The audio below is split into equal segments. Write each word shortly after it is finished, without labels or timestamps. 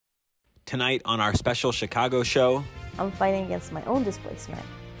Tonight on our special Chicago show, I'm fighting against my own displacement.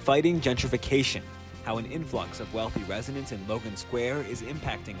 Fighting gentrification, how an influx of wealthy residents in Logan Square is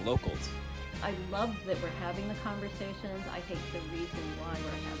impacting locals. I love that we're having the conversations. I hate the reason why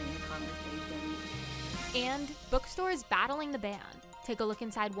we're having the conversations. And bookstores battling the ban. Take a look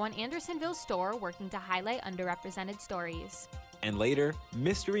inside one Andersonville store working to highlight underrepresented stories. And later,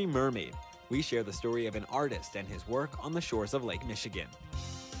 Mystery Mermaid. We share the story of an artist and his work on the shores of Lake Michigan.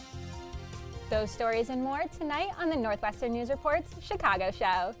 Those stories and more tonight on the Northwestern News Report's Chicago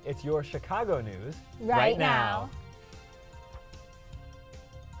Show. It's your Chicago news right now.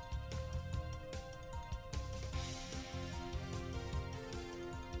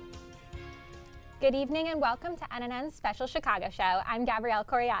 Good evening and welcome to NNN's special Chicago show. I'm Gabrielle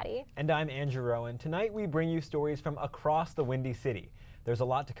Coriati. And I'm Andrew Rowan. Tonight we bring you stories from across the Windy City. There's a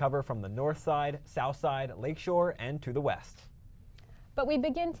lot to cover from the north side, south side, lakeshore, and to the west. But we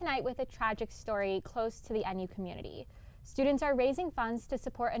begin tonight with a tragic story close to the NU community. Students are raising funds to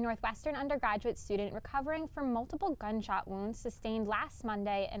support a Northwestern undergraduate student recovering from multiple gunshot wounds sustained last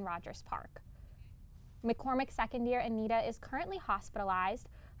Monday in Rogers Park. McCormick second year Anita is currently hospitalized.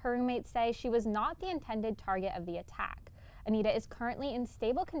 Her roommates say she was not the intended target of the attack. Anita is currently in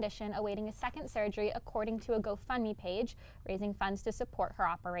stable condition, awaiting a second surgery according to a GoFundMe page, raising funds to support her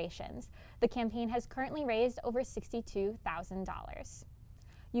operations. The campaign has currently raised over $62,000.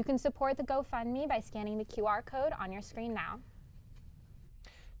 You can support the GoFundMe by scanning the QR code on your screen now.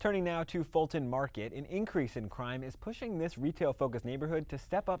 Turning now to Fulton Market, an increase in crime is pushing this retail-focused neighborhood to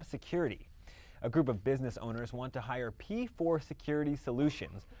step up security. A group of business owners want to hire P4 Security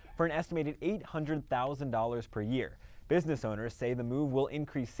Solutions for an estimated $800,000 per year. Business owners say the move will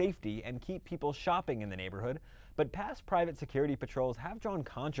increase safety and keep people shopping in the neighborhood, but past private security patrols have drawn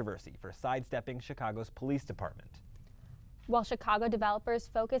controversy for sidestepping Chicago's police department. While Chicago developers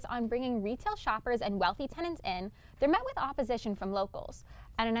focus on bringing retail shoppers and wealthy tenants in, they're met with opposition from locals.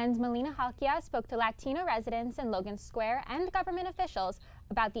 NNN's Melina Halkia spoke to Latino residents in Logan Square and government officials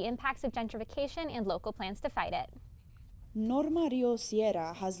about the impacts of gentrification and local plans to fight it. Norma Rio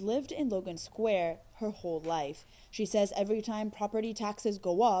Sierra has lived in Logan Square her whole life. She says every time property taxes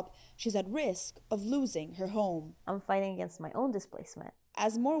go up, she's at risk of losing her home. I'm fighting against my own displacement.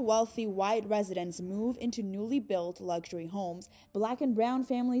 As more wealthy white residents move into newly built luxury homes, Black and brown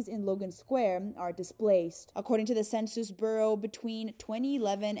families in Logan Square are displaced. According to the Census Bureau, between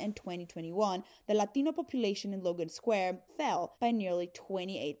 2011 and 2021, the Latino population in Logan Square fell by nearly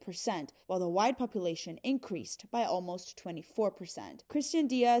 28%, while the white population increased by almost 24%. Christian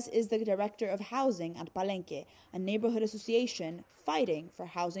Diaz is the director of housing at Palenque, a neighborhood association fighting for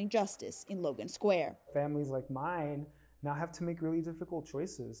housing justice in Logan Square. Families like mine now have to make really difficult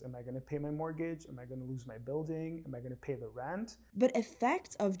choices. Am I going to pay my mortgage? Am I going to lose my building? Am I going to pay the rent? But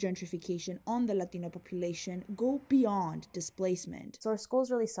effects of gentrification on the Latino population go beyond displacement. So our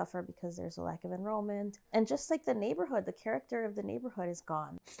schools really suffer because there's a lack of enrollment. And just like the neighborhood, the character of the neighborhood is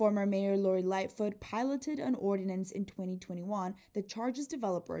gone. Former Mayor Lori Lightfoot piloted an ordinance in 2021 that charges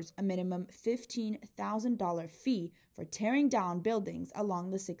developers a minimum $15,000 fee for tearing down buildings along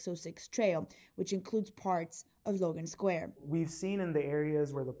the 606 trail, which includes parts of Logan Square. We've seen in the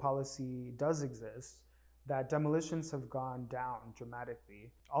areas where the policy does exist that demolitions have gone down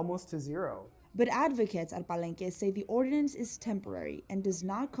dramatically, almost to zero. But advocates at Palenque say the ordinance is temporary and does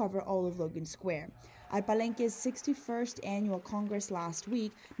not cover all of Logan Square. At Palenque's 61st annual Congress last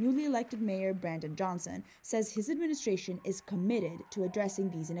week, newly elected Mayor Brandon Johnson says his administration is committed to addressing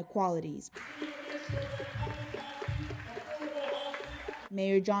these inequalities.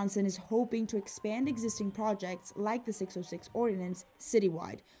 Mayor Johnson is hoping to expand existing projects like the 606 ordinance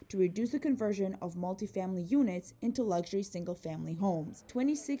citywide to reduce the conversion of multifamily units into luxury single-family homes.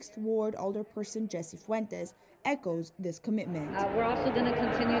 26th Ward Alderperson Jesse Fuentes echoes this commitment. We're also going to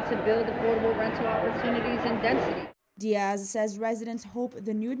continue to build affordable rental opportunities and density. Diaz says residents hope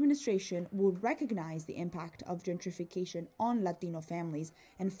the new administration will recognize the impact of gentrification on Latino families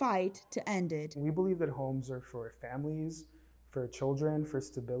and fight to end it. We believe that homes are for families, for children, for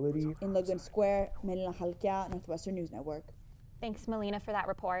stability. In Logan Square, Melina Halkia, Northwestern News Network. Thanks, Melina, for that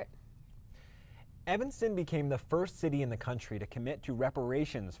report. Evanston became the first city in the country to commit to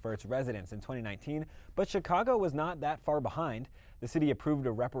reparations for its residents in 2019, but Chicago was not that far behind. The city approved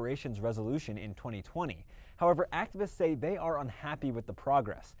a reparations resolution in 2020. However, activists say they are unhappy with the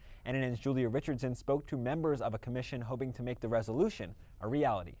progress. NNN's Julia Richardson spoke to members of a commission hoping to make the resolution a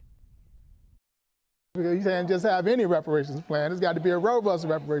reality. You can't just have any reparations plan. It's got to be a robust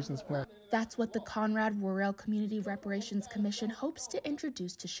reparations plan. That's what the Conrad Worrell Community Reparations Commission hopes to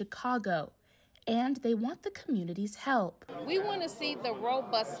introduce to Chicago. and they want the community's help. We want to see the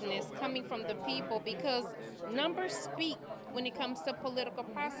robustness coming from the people because numbers speak when it comes to political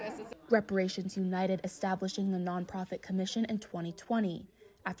processes. Reparations United establishing the nonprofit commission in 2020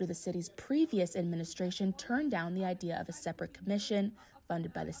 after the city's previous administration turned down the idea of a separate commission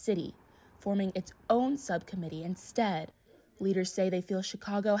funded by the city, forming its own subcommittee instead. Leaders say they feel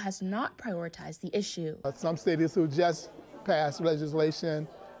Chicago has not prioritized the issue. Some cities who just passed legislation,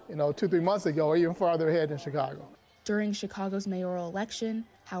 2-3 months ago are even farther ahead than Chicago. During Chicago's mayoral election,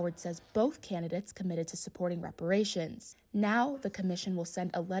 Howard says both candidates committed to supporting reparations. Now, the commission will send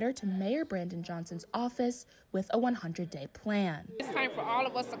a letter to Mayor Brandon Johnson's office with a 100-day plan. It's time for all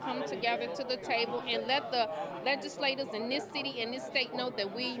of us to come together to the table and let the legislators in this city and this state know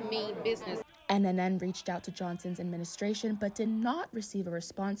that we mean business. NNN reached out to Johnson's administration but did not receive a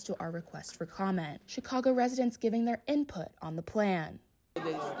response to our request for comment. Chicago residents giving their input on the plan.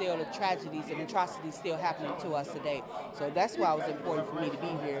 There's still the tragedies and atrocities still happening to us today. So that's why it was important for me to be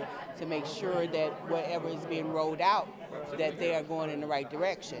here, to make sure that whatever is being rolled out, that they are going in the right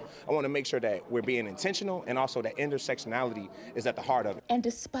direction. I want to make sure that we're being intentional and also that intersectionality is at the heart of it. And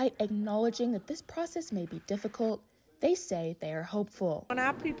despite acknowledging that this process may be difficult, they say they are hopeful. When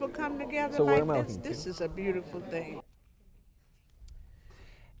our people come together this is a beautiful thing.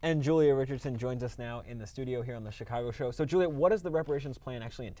 And Julia Richardson joins us now in the studio here on the Chicago Show. So Julia, what does the reparations plan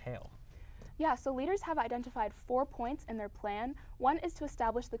actually entail? Yeah, so leaders have identified 4 points in their plan. One is to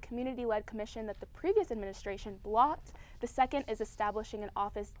establish the community-led commission that the previous administration blocked. The second is establishing an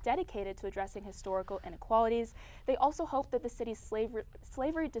office dedicated to addressing historical inequalities. They also hope that the city's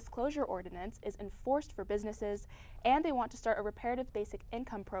slavery disclosure ordinance is enforced for businesses, and they want to start a reparative basic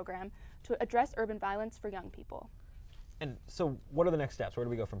income program to address urban violence for young people. And so what are the next steps? Where do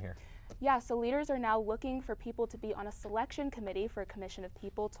we go from here? Yeah, so leaders are now looking for people to be on a selection committee for a commission of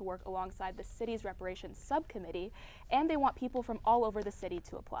people to work alongside the city's reparations subcommittee, and they want people from all over the city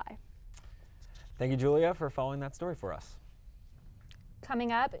to apply. Thank you, Julia, for following that story for us.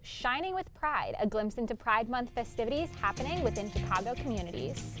 Coming up, Shining with Pride, a glimpse into Pride Month festivities happening within Chicago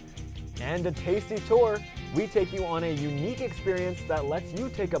communities. And a tasty tour. We take you on a unique experience that lets you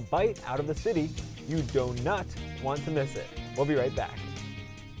take a bite out of the city. You do not want to miss it. We'll be right back.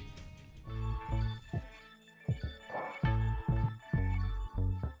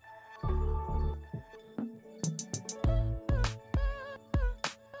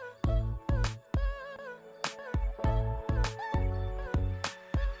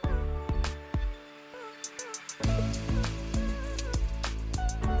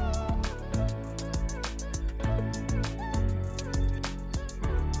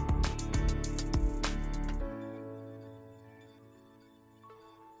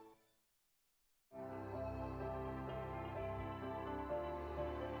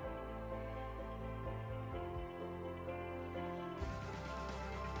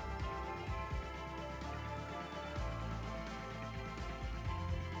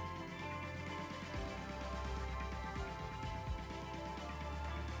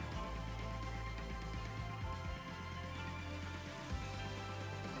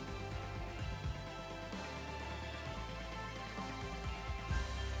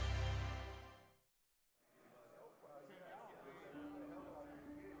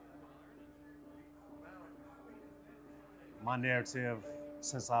 My narrative,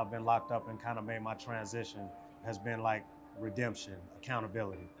 since I've been locked up and kind of made my transition, has been like redemption,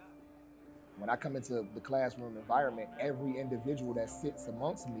 accountability. When I come into the classroom environment, every individual that sits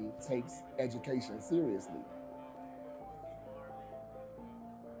amongst me takes education seriously.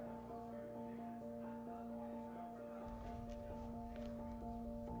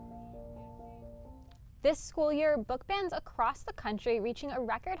 This school year, book bans across the country reaching a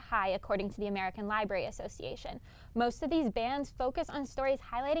record high according to the American Library Association. Most of these bans focus on stories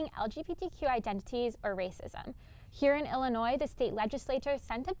highlighting LGBTQ identities or racism. Here in Illinois, the state legislature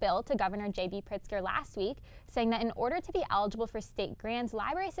sent a bill to Governor J.B. Pritzker last week, saying that in order to be eligible for state grants,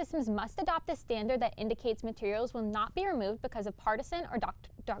 library systems must adopt a standard that indicates materials will not be removed because of partisan or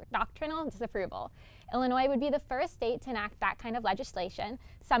doctrinal disapproval. Illinois would be the first state to enact that kind of legislation,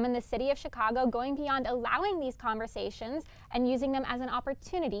 some in the city of Chicago going beyond allowing these conversations and using them as an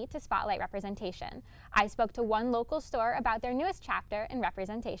opportunity to spotlight representation. I spoke to one local store about their newest chapter in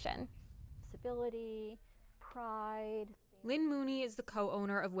representation. Disability, pride. Lynn Mooney is the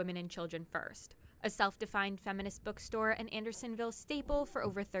co-owner of Women and Children First, a self-defined feminist bookstore and Andersonville staple for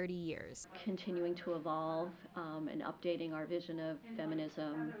over 30 years. Continuing to evolve and updating our vision of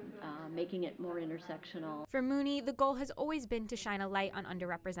feminism making it more intersectional. For Mooney, the goal has always been to shine a light on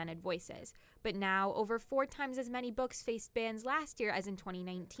underrepresented voices. But now, over 4 times as many books faced bans last year as in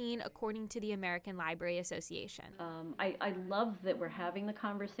 2019, according to the American Library Association. I love that we're having the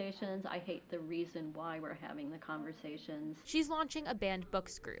conversations. I hate the reason why we're having the conversations. She's launching a banned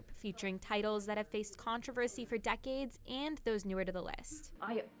books group, featuring titles that have faced controversy for decades and those newer to the list.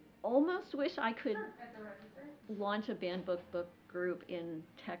 I almost wish I could launch a banned book group in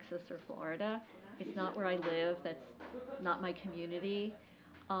Texas or Florida. It's not where I live. That's not my community.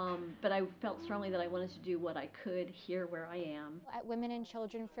 But I felt strongly that I wanted to do what I could here where I am. At Women and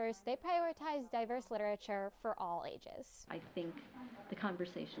Children First, they prioritize diverse literature for all ages. I think the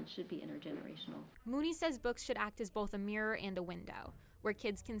conversation should be intergenerational. Mooney says books should act as both a mirror and a window, where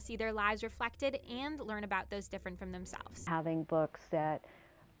kids can see their lives reflected and learn about those different from themselves. Having books that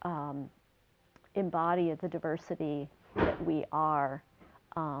embody the diversity that we are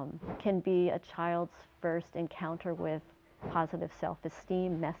can be a child's first encounter with positive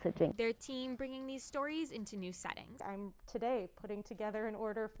self-esteem messaging. Their team bringing these stories into new settings. I'm today putting together an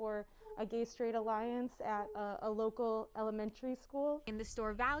order for a gay-straight alliance at a local elementary school. And the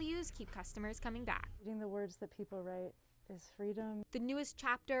store values keep customers coming back. Reading the words that people write is freedom. The newest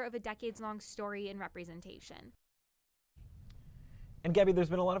chapter of a decades-long story in representation. And Gabby, there's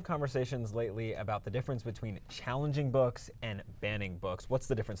been a lot of conversations lately about the difference between challenging books and banning books. What's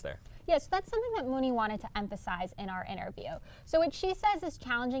the difference there? Yes, that's something that Mooney wanted to emphasize in our interview. So what she says is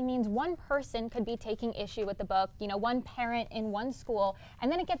challenging means one person could be taking issue with the book, one parent in one school,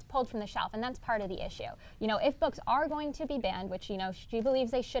 and then it gets pulled from the shelf, and that's part of the issue. If books are going to be banned, which, she believes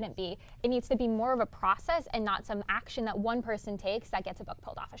they shouldn't be, it needs to be more of a process and not some action that one person takes that gets a book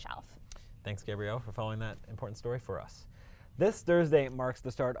pulled off a shelf. Thanks, Gabrielle, for following that important story for us. This Thursday marks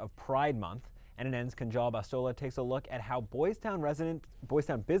the start of Pride Month, and NNN's Kunjal Bastola takes a look at how Boys Town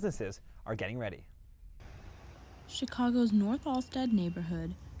businesses are getting ready. Chicago's North Allsted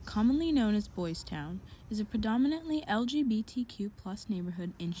neighborhood, commonly known as Boys Town, is a predominantly LGBTQ+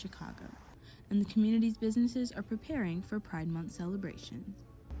 neighborhood in Chicago, and the community's businesses are preparing for Pride Month celebrations.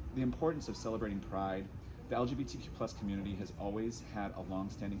 The importance of celebrating Pride, the LGBTQ+ community has always had a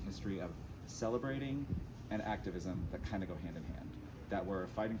long-standing history of celebrating and activism that kind of go hand in hand, that we're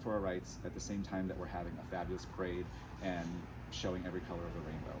fighting for our rights at the same time that we're having a fabulous parade and showing every color of the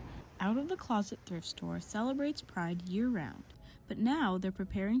rainbow. Out of the Closet thrift store celebrates Pride year-round, but now they're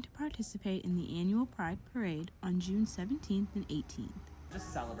preparing to participate in the annual Pride Parade on June 17th and 18th.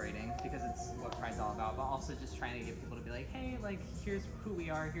 Just celebrating, because it's what Pride's all about, but also just trying to get people to be like, hey, here's who we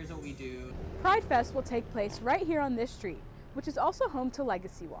are, here's what we do. Pride Fest will take place right here on this street, which is also home to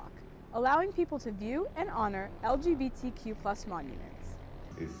Legacy Walk, allowing people to view and honor LGBTQ+ monuments.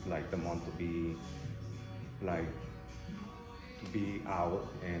 It's the month to be out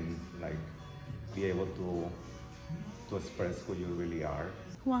and be able to express who you really are.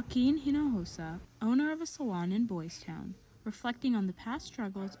 Joaquin Hinojosa, owner of a salon in Boys Town, reflecting on the past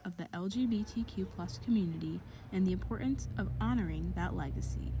struggles of the LGBTQ+ community and the importance of honoring that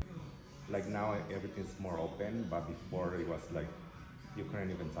legacy. Now everything's more open, but before it was you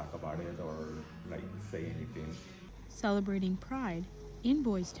couldn't even talk about it or say anything. Celebrating Pride in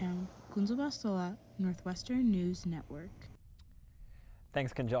Boys Town, Kunjal Bastola, Northwestern News Network.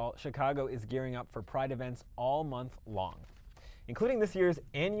 Thanks, Kunjal. Chicago is gearing up for Pride events all month long, including this year's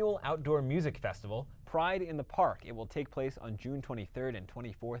annual outdoor music festival, Pride in the Park. It will take place on June 23rd and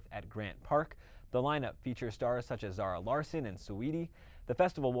 24th at Grant Park. The lineup features stars such as Zara Larsson and Saweetie. The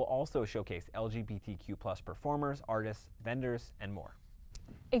festival will also showcase LGBTQ+ performers, artists, vendors, and more.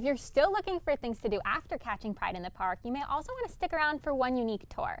 If you're still looking for things to do after catching Pride in the Park, you may also want to stick around for one unique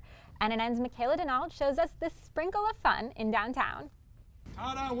tour. NNN's Michaela Donald shows us this sprinkle of fun in downtown.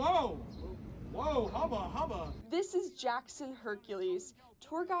 Whoa! Whoa, hubba! This is Jackson Hercules.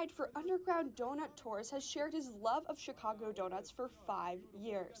 Tour guide for Underground Donut Tours has shared his love of Chicago donuts for 5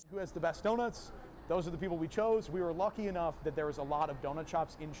 years. Who has the best donuts? Those are the people we chose. We were lucky enough that there was a lot of donut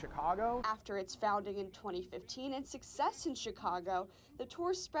shops in Chicago. After its founding in 2015 and success in Chicago, the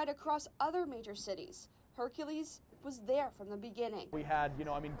tour spread across other major cities. Hercules was there from the beginning. We had,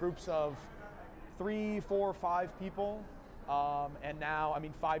 groups of 3, 4, 5 people. And now,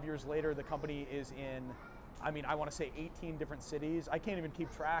 5 years later, the company is in, I want to say 18 different cities. I can't even keep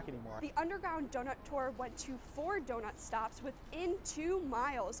track anymore. The Underground Donut Tour went to 4 donut stops within 2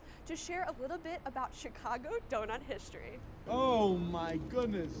 miles to share a little bit about Chicago donut history. Oh my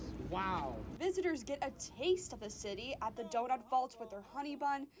goodness, wow. Visitors get a taste of the city at the Donut Vault with their honey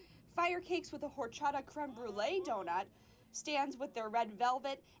bun, fire cakes with a horchata creme brulee donut, stands with their red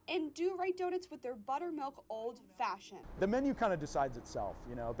velvet, and do-right donuts with their buttermilk old-fashioned. The menu kind of decides itself,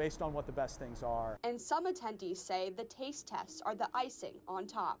 based on what the best things are. And some attendees say the taste tests are the icing on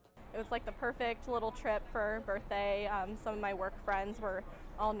top. It was like the perfect little trip for a birthday. Some of my work friends were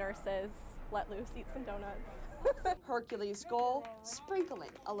all nurses, let loose, eat some donuts. Hercules' goal,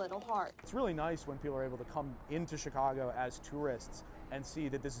 sprinkling a little heart. It's really nice when people are able to come into Chicago as tourists and see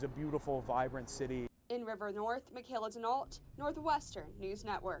that this is a beautiful, vibrant city. In River North, Michaela Denault, Northwestern News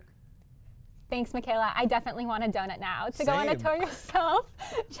Network. Thanks, Michaela. I definitely want a donut now. To Same. go on a tour yourself,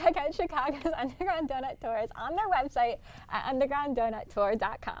 check out Chicago's Underground Donut Tours on their website at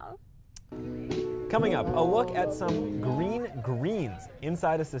undergrounddonuttour.com. Coming up, a look at some green greens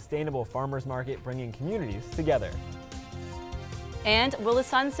inside a sustainable farmers market, bringing communities together. And will the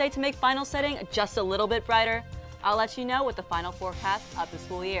sun stay to make final setting just a little bit brighter? I'll let you know with the final forecast of the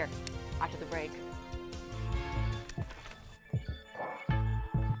school year after the break.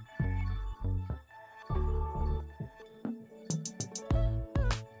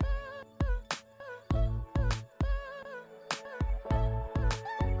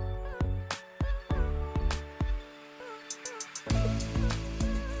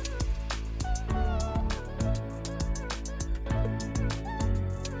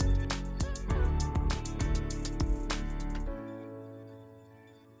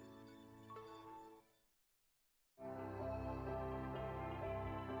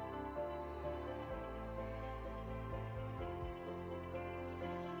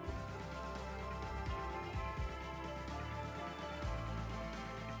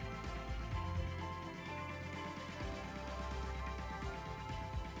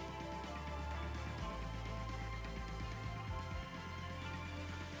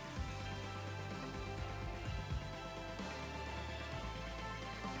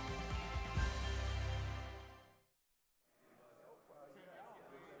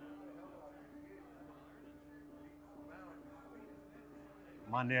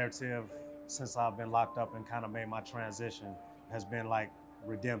 My narrative, since I've been locked up and kind of made my transition, has been like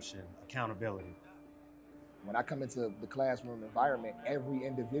redemption, accountability. When I come into the classroom environment, every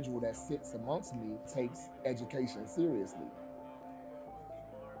individual that sits amongst me takes education seriously.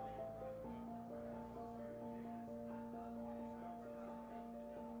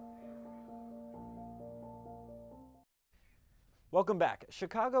 Welcome back.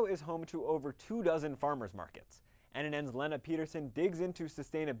 Chicago is home to over 24 farmers markets. NNN's Lena Peterson digs into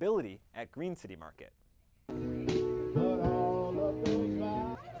sustainability at Green City Market.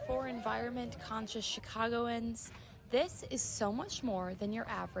 For environment-conscious Chicagoans, this is so much more than your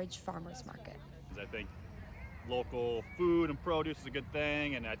average farmer's market. I think local food and produce is a good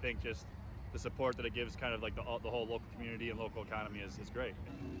thing, and I think just the support that it gives kind of like the whole local community and local economy is great.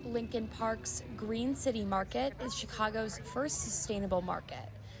 Lincoln Park's Green City Market is Chicago's first sustainable market,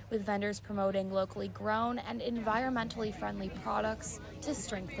 with vendors promoting locally grown and environmentally friendly products to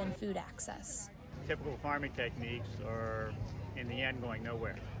strengthen food access. Typical farming techniques are, in the end, going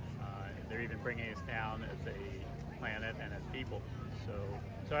nowhere. They're even bringing us down as a planet and as people.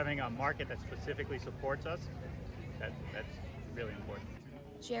 So having a market that specifically supports us, that's really important.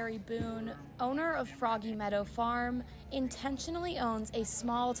 Jerry Boone, owner of Froggy Meadow Farm, intentionally owns a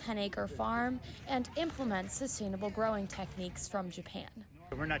small 10-acre farm and implements sustainable growing techniques from Japan.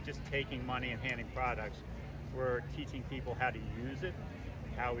 We're not just taking money and handing products, we're teaching people how to use it,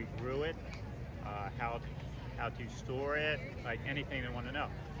 how we grew it, how to store it, like anything they want to know.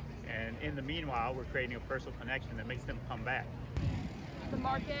 And in the meanwhile, we're creating a personal connection that makes them come back. The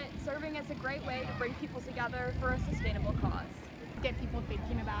market serving as a great way to bring people together for a sustainable cause. Get people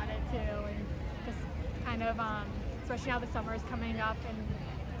thinking about it too, and just kind of, especially now the summer is coming up and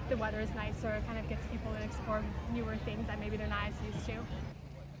the weather is nicer, it kind of gets people to explore newer things that maybe they're not as used to.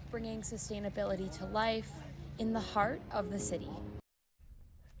 Bringing sustainability to life in the heart of the city.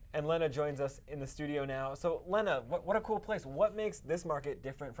 And Lena joins us in the studio now. So Lena, what a cool place. What makes this market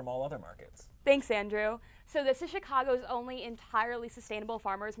different from all other markets? Thanks, Andrew. So this is Chicago's only entirely sustainable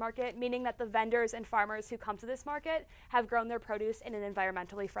farmers market, meaning that the vendors and farmers who come to this market have grown their produce in an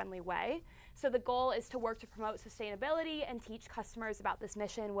environmentally friendly way. So the goal is to work to promote sustainability and teach customers about this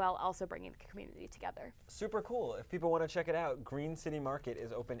mission while also bringing the community together. Super cool. If people want to check it out, Green City Market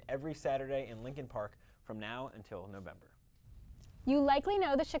is open every Saturday in Lincoln Park from now until November. You likely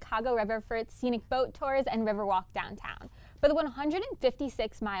know the Chicago River for its scenic boat tours and Riverwalk downtown, but the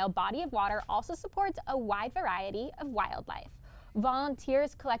 156-mile body of water also supports a wide variety of wildlife.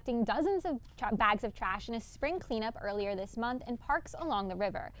 Volunteers collecting dozens of bags of trash in a spring cleanup earlier this month in parks along the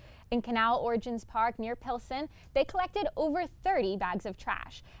river. In Canal Origins Park near Pilsen, they collected over 30 bags of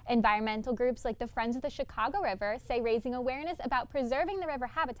trash. Environmental groups like the Friends of the Chicago River say raising awareness about preserving the river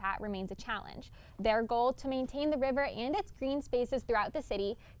habitat remains a challenge. Their goal to maintain the river and its green spaces throughout the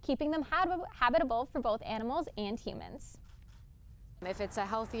city, keeping them habitable for both animals and humans. If it's a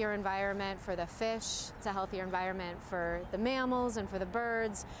healthier environment for the fish, it's a healthier environment for the mammals and for the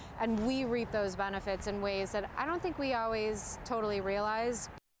birds, and we reap those benefits in ways that I don't think we always totally realize.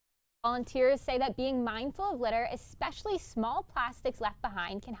 Volunteers say that being mindful of litter, especially small plastics left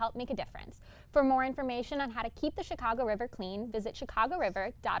behind, can help make a difference. For more information on how to keep the Chicago River clean, visit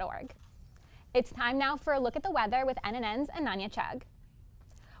chicagoriver.org. It's time now for a look at the weather with NNN's Ananya Chugh.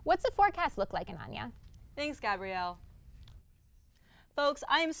 What's the forecast look like, Ananya? Thanks, Gabrielle. Folks,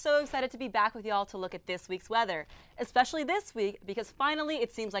 I am so excited to be back with y'all to look at this week's weather, especially this week because finally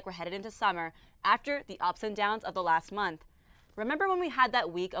it seems like we're headed into summer after the ups and downs of the last month. Remember when we had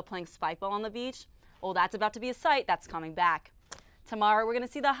that week of playing spike ball on the beach? Well, that's about to be a sight that's coming back. Tomorrow we're going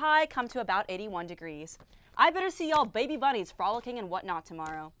to see the high come to about 81 degrees. I better see y'all baby bunnies frolicking and whatnot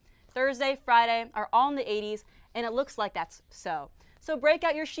tomorrow. Thursday, Friday are all in the 80s and it looks like that's so. So break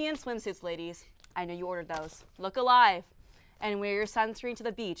out your Shein swimsuits, ladies. I know you ordered those. Look alive. And wear your sunscreen to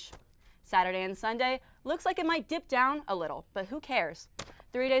the beach. Saturday and Sunday looks like it might dip down a little, but who cares?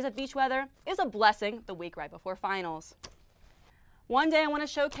 3 days of beach weather is a blessing the week right before finals. One day I want to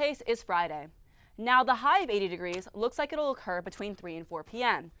showcase is Friday. Now the high of 80 degrees looks like it'll occur between 3 and 4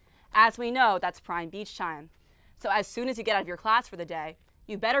 p.m. As we know, that's prime beach time. So as soon as you get out of your class for the day,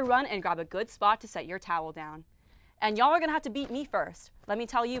 you better run and grab a good spot to set your towel down. And y'all are gonna have to beat me first, let me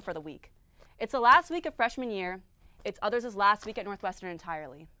tell you, for the week. It's the last week of freshman year. It's others' last week at Northwestern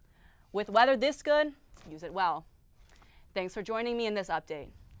entirely. With weather this good, use it well. Thanks for joining me in this update,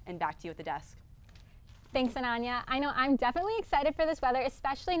 and back to you at the desk. Thanks, Ananya. I know I'm definitely excited for this weather,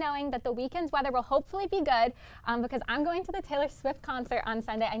 especially knowing that the weekend's weather will hopefully be good because I'm going to the Taylor Swift concert on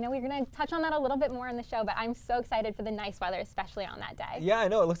Sunday. I know we're going to touch on that a little bit more in the show, but I'm so excited for the nice weather, especially on that day. Yeah, I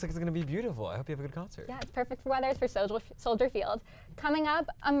know. It looks like it's going to be beautiful. I hope you have a good concert. Yeah, it's perfect for weather. It's for Soldier Field. Coming up,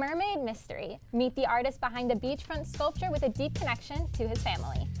 a mermaid mystery. Meet the artist behind the beachfront sculpture with a deep connection to his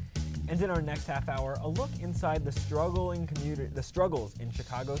family. And in our next half hour, a look inside the struggles in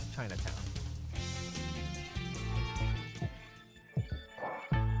Chicago's Chinatown.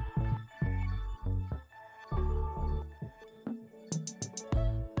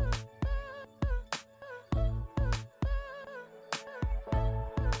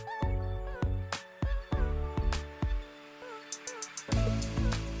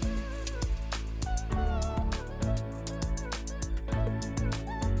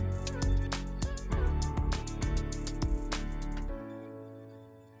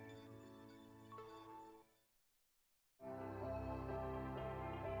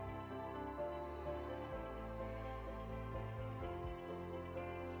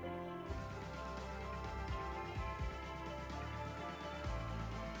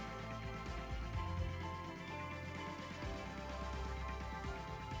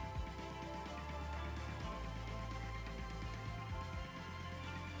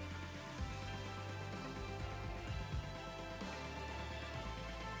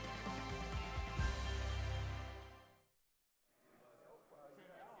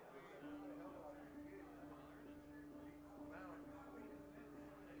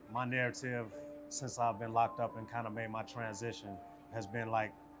 My narrative, since I've been locked up and kind of made my transition, has been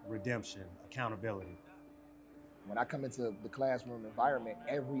like redemption, accountability. When I come into the classroom environment,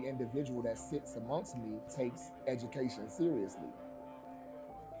 every individual that sits amongst me takes education seriously.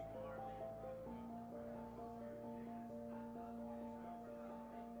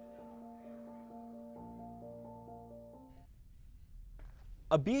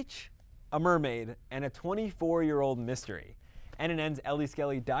 A beach, a mermaid, and a 24-year-old mystery. NNN's Ellie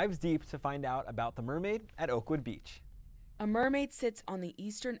Skelly dives deep to find out about the mermaid at Oakwood Beach. A mermaid sits on the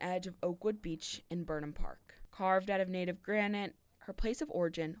eastern edge of Oakwood Beach in Burnham Park. Carved out of native granite, her place of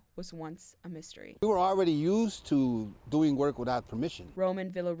origin was once a mystery. We were already used to doing work without permission.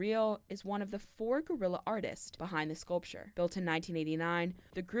 Roman Villarreal is one of the 4 guerrilla artists behind the sculpture. Built in 1989,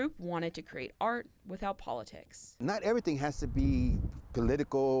 the group wanted to create art without politics. Not everything has to be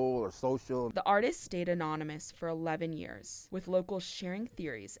political or social. The artist stayed anonymous for 11 years, with locals sharing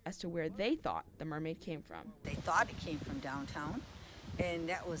theories as to where they thought the mermaid came from. They thought it came from downtown, and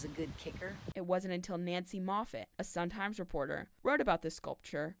that was a good kicker. It wasn't until Nancy Moffett, a Sun-Times reporter, wrote about this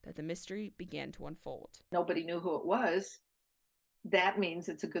sculpture that the mystery began to unfold. Nobody knew who it was. That means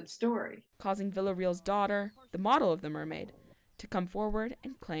it's a good story. Causing Villarreal's daughter, the model of the mermaid, to come forward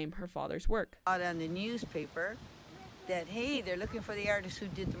and claim her father's work. Out on the newspaper that, hey, they're looking for the artist who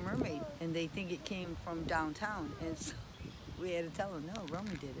did the mermaid, and they think it came from downtown. And so we had to tell them, no,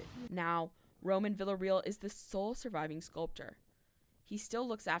 Roman did it. Now, Roman Villarreal is the sole surviving sculptor. He still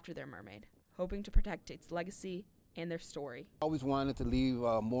looks after their mermaid, hoping to protect its legacy and their story. I always wanted to leave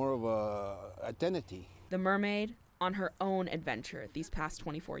more of a identity. The mermaid on her own adventure these past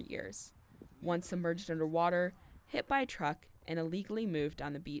 24 years. Once submerged underwater, hit by a truck, and illegally moved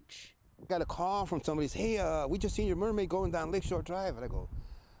on the beach. I got a call from somebody saying, hey, we just seen your mermaid going down Lakeshore Drive. And I go,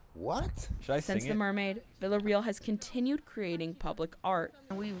 what? Should I Since the mermaid, Villarreal has continued creating public art.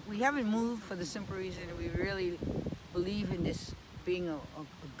 We haven't moved for the simple reason that we really believe in this being a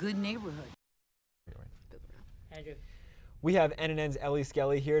good neighborhood. Andrew. We have NNN's Ellie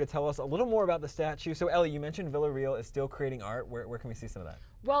Skelly here to tell us a little more about the statue. So Ellie, you mentioned Villarreal is still creating art. Where can we see some of that?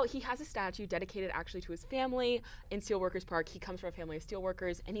 Well, he has a statue dedicated actually to his family in Steelworkers Park. He comes from a family of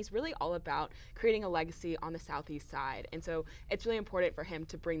steelworkers, and he's really all about creating a legacy on the southeast side. And so it's really important for him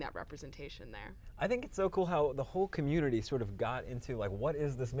to bring that representation there. I think it's so cool how the whole community sort of got into, like, what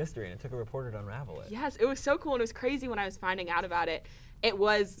is this mystery? And it took a reporter to unravel it. Yes, it was so cool, and it was crazy when I was finding out about it.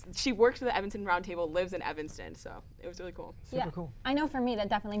 She works for the Evanston Roundtable, lives in Evanston, so it was really cool. Super cool. I know for me that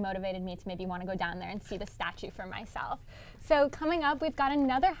definitely motivated me to maybe want to go down there and see the statue for myself. So coming up, we've got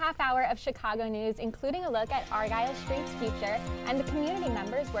another half hour of Chicago news, including a look at Argyle Street's future and the community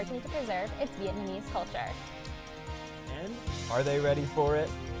members working to preserve its Vietnamese culture. And are they ready for it?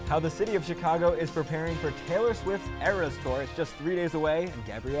 How the city of Chicago is preparing for Taylor Swift's Eras Tour. It's just 3 days away, and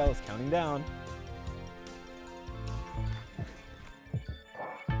Gabrielle is counting down.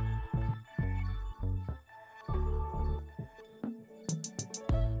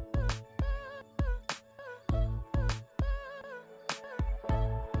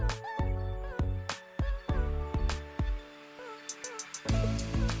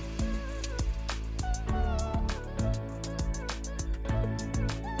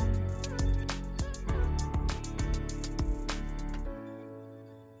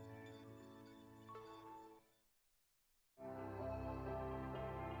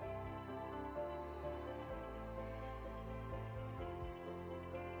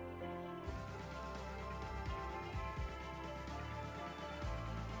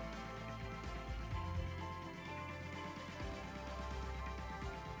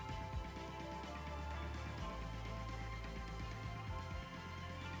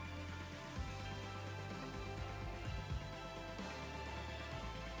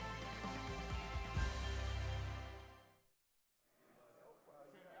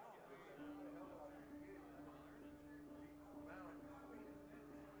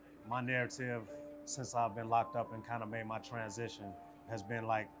 My narrative, since I've been locked up and kind of made my transition, has been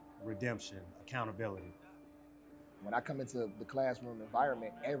like redemption, accountability. When I come into the classroom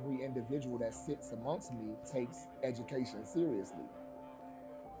environment, every individual that sits amongst me takes education seriously.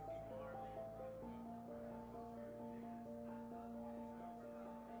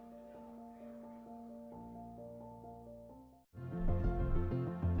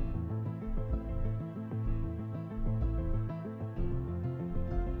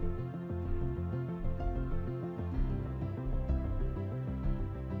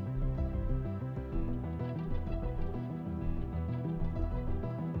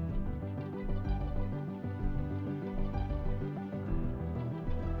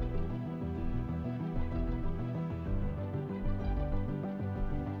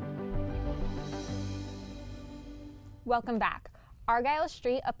 Welcome back. Argyle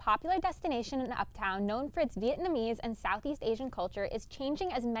Street, a popular destination in Uptown known for its Vietnamese and Southeast Asian culture, is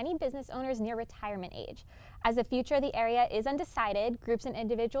changing as many business owners near retirement age. As the future of the area is undecided, groups and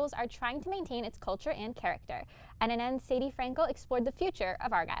individuals are trying to maintain its culture and character. NNN's Sadie Frankel explored the future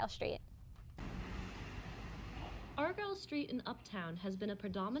of Argyle Street. Argyle Street in Uptown has been a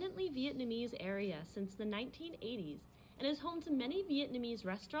predominantly Vietnamese area since the 1980s and is home to many Vietnamese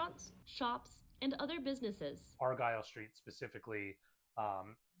restaurants, shops, and other businesses. Argyle Street specifically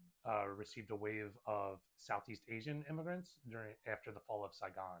received a wave of Southeast Asian immigrants after the fall of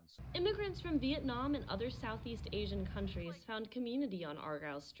Saigon. Immigrants from Vietnam and other Southeast Asian countries found community on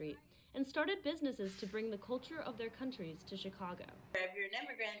Argyle Street and started businesses to bring the culture of their countries to Chicago. If you're an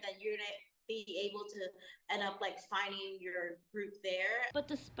immigrant, then you're gonna be able to end up like finding your group there. But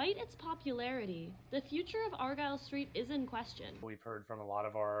despite its popularity, the future of Argyle Street is in question. We've heard from a lot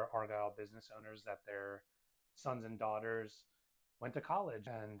of our Argyle business owners that their sons and daughters went to college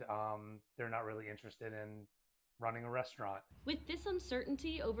and they're not really interested in running a restaurant. With this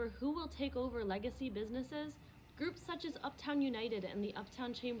uncertainty over who will take over legacy businesses, Groups such as Uptown United and the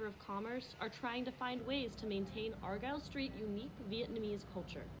Uptown Chamber of Commerce are trying to find ways to maintain Argyle Street's unique Vietnamese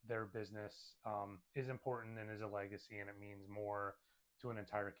culture. Their business is important and is a legacy, and it means more to an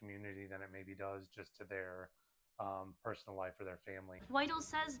entire community than it maybe does just to their personal life or their family. Whittle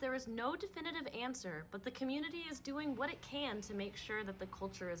says there is no definitive answer, but the community is doing what it can to make sure that the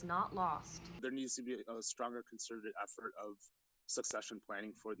culture is not lost. There needs to be a stronger concerted effort of succession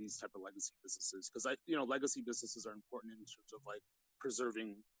planning for these type of legacy businesses, because legacy businesses are important in terms of like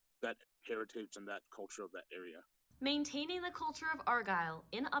preserving that heritage and that culture of that area. Maintaining the culture of Argyle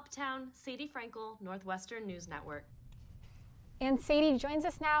in Uptown, Sadie Frankel, Northwestern News Network. And Sadie joins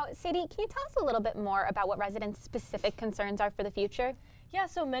us now. Sadie, can you tell us a little bit more about what residents' specific concerns are for the future? Yeah,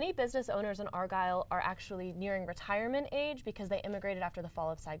 so many business owners in Argyle are actually nearing retirement age because they immigrated after the fall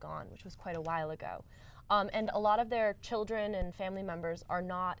of Saigon, which was quite a while ago. And a lot of their children and family members are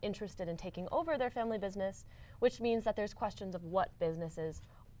not interested in taking over their family business, which means that there's questions of what's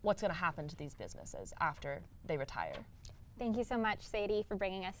going to happen to these businesses after they retire. Thank you so much, Sadie, for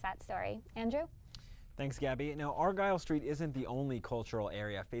bringing us that story. Andrew? Thanks, Gabby. Now, Argyle Street isn't the only cultural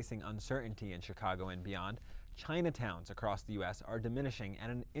area facing uncertainty in Chicago and beyond. Chinatowns across the U.S. are diminishing at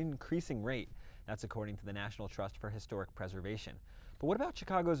an increasing rate. That's according to the National Trust for Historic Preservation. But what about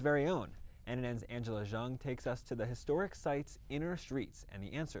Chicago's very own? NNN's Angela Zhang takes us to the historic site's inner streets and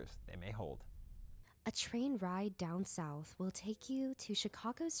the answers they may hold. A train ride down south will take you to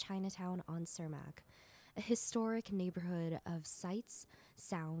Chicago's Chinatown on Cermak, a historic neighborhood of sights,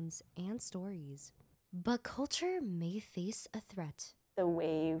 sounds, and stories. But culture may face a threat. The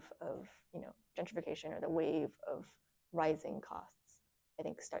wave of, gentrification, or the wave of rising costs, I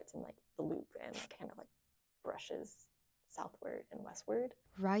think starts in like the loop and kind of like brushes southward and westward.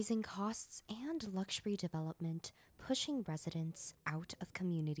 Rising costs and luxury development pushing residents out of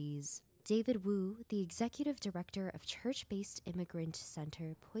communities. David Wu, the executive director of church-based immigrant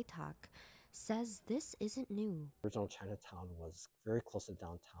center Poitak, says this isn't new. Original Chinatown was very close to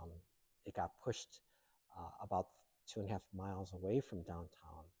downtown. It got pushed about 2.5 miles away from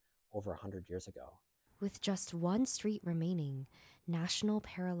downtown over 100 years ago. With just one street remaining, national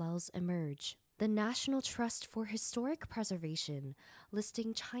parallels emerge. The National Trust for Historic Preservation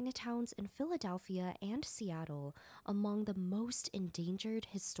listing Chinatowns in Philadelphia and Seattle among the most endangered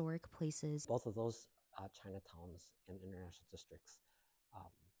historic places. Both of those Chinatowns in international districts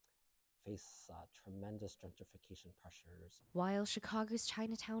face tremendous gentrification pressures. While Chicago's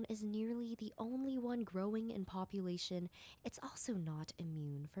Chinatown is nearly the only one growing in population, it's also not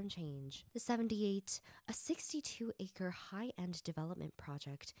immune from change. The 78, a 62-acre high-end development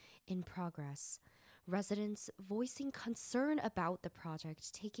project in progress. Residents voicing concern about the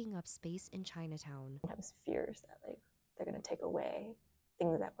project taking up space in Chinatown. Sometimes fears that they're going to take away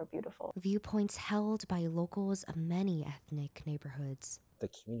things that were beautiful. Viewpoints held by locals of many ethnic neighborhoods. The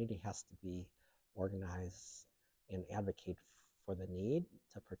community has to be organized and advocate for the need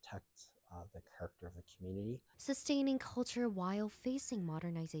to protect the character of the community. Sustaining culture while facing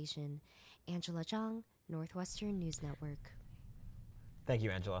modernization. Angela Zhang, Northwestern News Network. Thank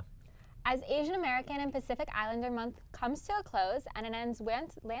you, Angela. As Asian American and Pacific Islander Month comes to a close, NNN's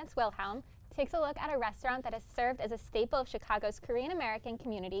Lance Wilhelm takes a look at a restaurant that has served as a staple of Chicago's Korean American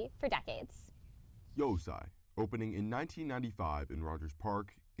community for decades. Yosai, opening in 1995 in Rogers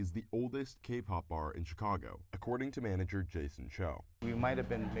Park, is the oldest K-pop bar in Chicago, according to manager Jason Cho. We might have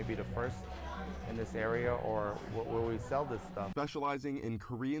been maybe the first in this area or where we sell this stuff. Specializing in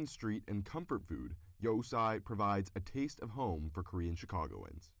Korean street and comfort food, Yosai provides a taste of home for Korean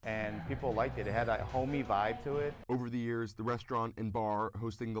Chicagoans. And people liked it. It had a homey vibe to it. Over the years, the restaurant and bar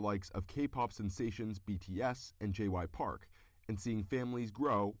hosting the likes of K-pop sensations BTS and JY Park, and seeing families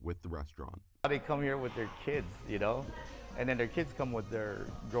grow with the restaurant. They come here with their kids, and then their kids come with their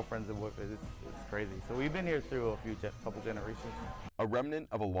girlfriends and boyfriends. It's crazy. So we've been here through couple generations. A remnant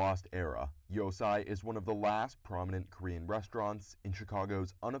of a lost era, Yosai is one of the last prominent Korean restaurants in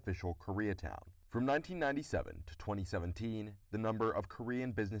Chicago's unofficial Koreatown. From 1997 to 2017, the number of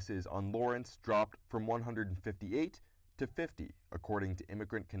Korean businesses on Lawrence dropped from 158 to 50, according to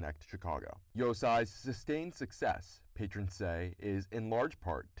Immigrant Connect Chicago. Yosai's sustained success, patrons say, is in large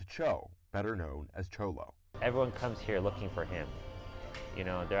part to Cho, better known as Cholo. Everyone comes here looking for him.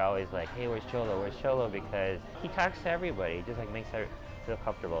 They're always like, hey, where's Cholo? Where's Cholo? Because he talks to everybody, just makes her feel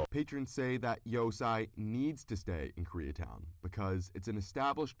comfortable. Patrons say that Yosai needs to stay in Koreatown because it's an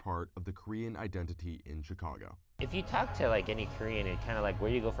established part of the Korean identity in Chicago. If you talk to any Korean and kind of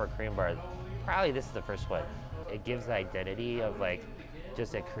where you go for a Korean bar, probably this is the first one. It gives the identity of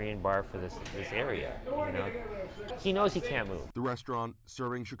just a Korean bar for this area, you know. He knows he can't move. The restaurant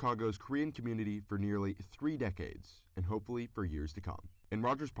serving Chicago's Korean community for nearly 3 decades and hopefully for years to come. In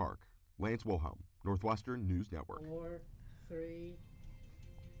Rogers Park, Lance Wilhelm, Northwestern News Network. 4, 3.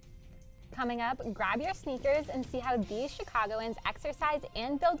 Coming up, grab your sneakers and see how these Chicagoans exercise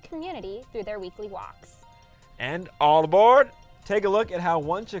and build community through their weekly walks. And all aboard! Take a look at how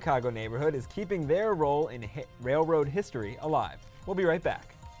one Chicago neighborhood is keeping their role in railroad history alive. We'll be right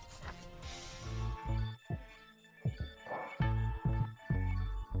back.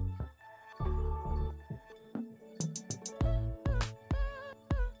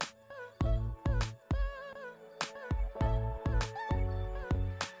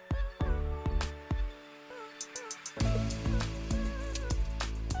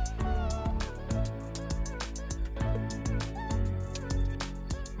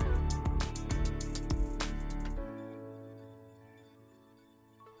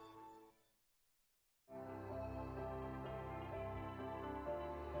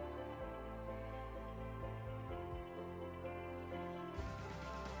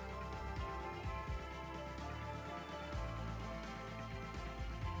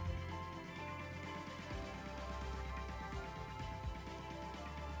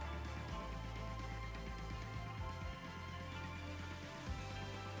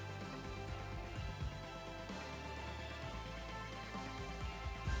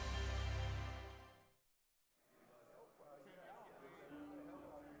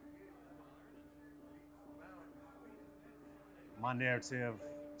 My narrative,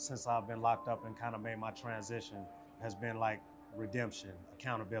 since I've been locked up and kind of made my transition, has been like redemption,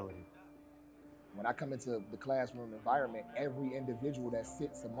 accountability. When I come into the classroom environment, every individual that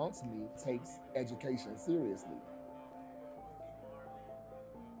sits amongst me takes education seriously.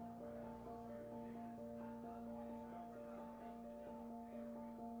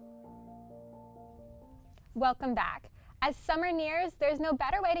 Welcome back. As summer nears, there's no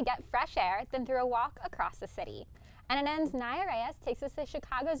better way to get fresh air than through a walk across the city. NNN's Naya Reyes takes us to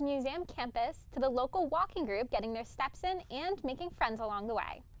Chicago's museum campus to the local walking group getting their steps in and making friends along the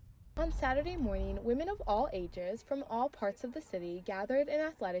way. On Saturday morning, women of all ages from all parts of the city gathered in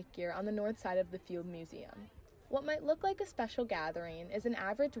athletic gear on the north side of the Field Museum. What might look like a special gathering is an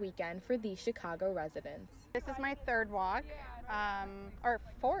average weekend for these Chicago residents. This is my third walk, or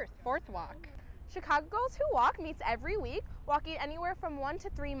fourth walk. Chicago Girls Who Walk meets every week, walking anywhere from 1 to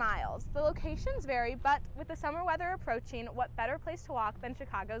 3 miles. The locations vary, but with the summer weather approaching, what better place to walk than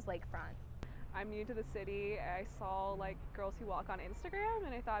Chicago's lakefront? I'm new to the city. I saw Girls Who Walk on Instagram,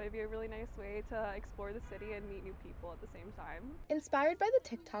 and I thought it'd be a really nice way to explore the city and meet new people at the same time. Inspired by the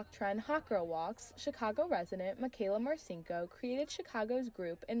TikTok trend Hot Girl Walks, Chicago resident Michaela Marcinko created Chicago's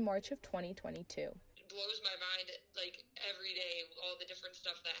group in March of 2022. Blows my mind every day, all the different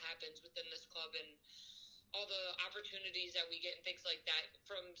stuff that happens within this club and all the opportunities that we get and things like that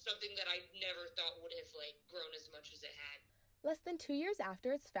from something that I never thought would have grown as much as it had. Less than 2 years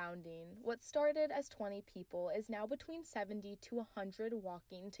after its founding, what started as 20 people is now between 70 to 100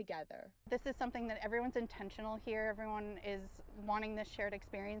 walking together. This is something that everyone's intentional here. Everyone is wanting this shared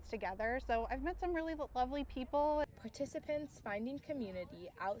experience together. So I've met some really lovely people. Participants finding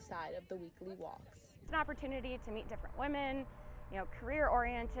community outside of the weekly walks. It's an opportunity to meet different women,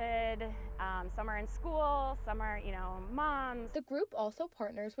 career-oriented, some are in school, some are, moms. The group also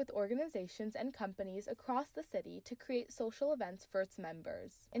partners with organizations and companies across the city to create social events for its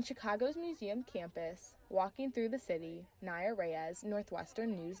members. In Chicago's museum campus, walking through the city, Naya Reyes,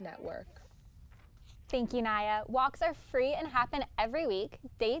 Northwestern News Network. Thank you, Naya. Walks are free and happen every week.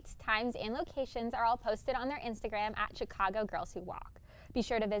 Dates, times, and locations are all posted on their Instagram at Chicago Girls Who Walk. Be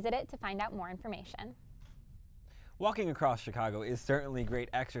sure to visit it to find out more information. Walking across Chicago is certainly great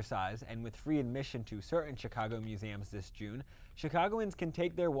exercise, and with free admission to certain Chicago museums this June, Chicagoans can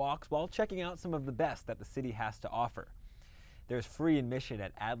take their walks while checking out some of the best that the city has to offer. There's free admission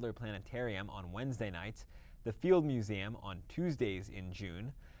at Adler Planetarium on Wednesday nights, the Field Museum on Tuesdays in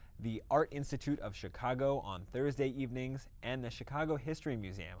June, the Art Institute of Chicago on Thursday evenings, and the Chicago History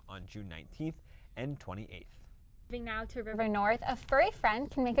Museum on June 19th and 28th. Moving now to River North, a furry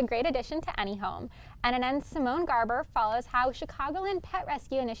friend can make a great addition to any home. NNN's Simone Garber follows how Chicagoland pet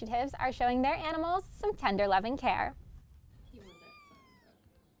rescue initiatives are showing their animals some tender loving care.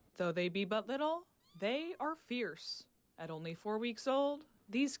 Though they be but little, they are fierce. At only 4 weeks old,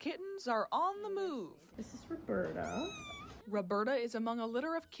 these kittens are on the move. This is Roberta. Roberta is among a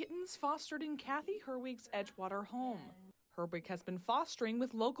litter of kittens fostered in Kathy Herwig's Edgewater home. Herwig has been fostering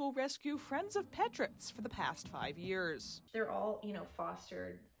with local rescue Friends of Petrets for the past 5 years. They're all,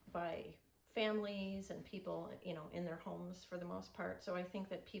 fostered by families and people, in their homes for the most part. So I think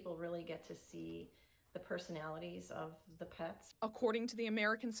that people really get to see the personalities of the pets. According to the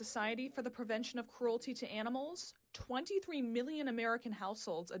American Society for the Prevention of Cruelty to Animals, 23 million American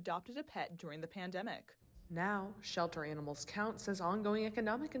households adopted a pet during the pandemic. Now, Shelter Animals Count says ongoing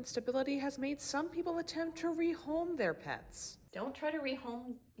economic instability has made some people attempt to rehome their pets. Don't try to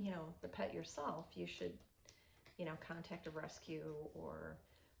rehome, the pet yourself. You should, contact a rescue or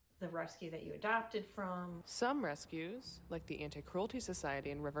the rescue that you adopted from. Some rescues, like the Anti-Cruelty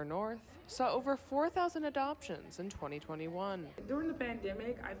Society in River North, saw over 4,000 adoptions in 2021. During the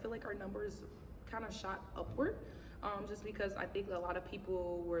pandemic, I feel like our numbers kind of shot upward, just because I think a lot of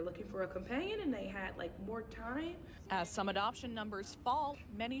people were looking for a companion and they had more time. As some adoption numbers fall,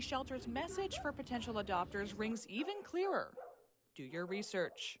 many shelters' message for potential adopters rings even clearer. Do your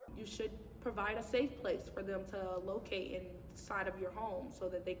research. You should provide a safe place for them to locate inside of your home so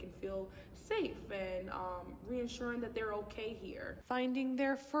that they can feel safe and reassuring that they're okay here. Finding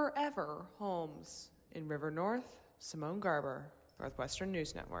their forever homes. In River North, Simone Garber, Northwestern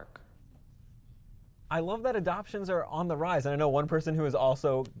News Network. I love that adoptions are on the rise. And I know one person who is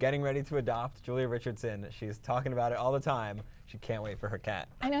also getting ready to adopt, Julia Richardson. She's talking about it all the time. She can't wait for her cat.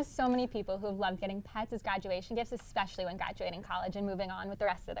 I know so many people who have loved getting pets as graduation gifts, especially when graduating college and moving on with the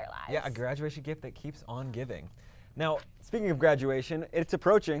rest of their lives. Yeah, a graduation gift that keeps on giving. Now, speaking of graduation, it's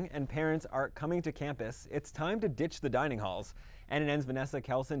approaching and parents are coming to campus. It's time to ditch the dining halls. NNN's Vanessa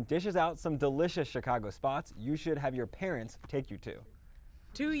Kelson dishes out some delicious Chicago spots you should have your parents take you to.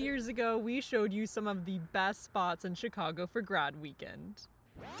 2 years ago, we showed you some of the best spots in Chicago for grad weekend.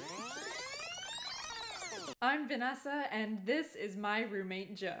 I'm Vanessa, and this is my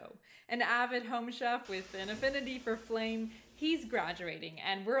roommate Joe, an avid home chef with an affinity for flame. He's graduating,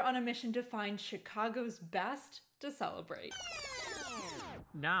 and we're on a mission to find Chicago's best to celebrate.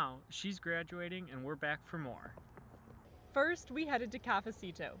 Now, she's graduating, and we're back for more. First, we headed to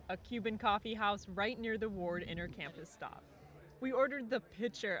Cafecito, a Cuban coffee house right near the Ward Intercampus stop. We ordered the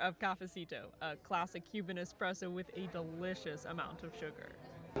pitcher of Cafecito, a classic Cuban espresso with a delicious amount of sugar.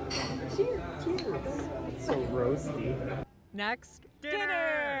 Cheers! So roasty. Next,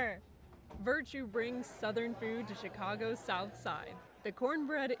 dinner! Virtue brings Southern food to Chicago's South Side. The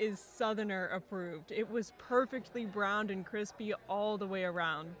cornbread is Southerner approved. It was perfectly browned and crispy all the way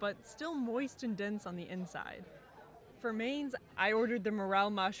around, but still moist and dense on the inside. For mains, I ordered the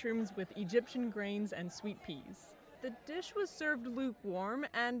morel mushrooms with Egyptian grains and sweet peas. The dish was served lukewarm,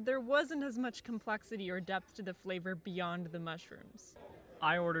 and there wasn't as much complexity or depth to the flavor beyond the mushrooms.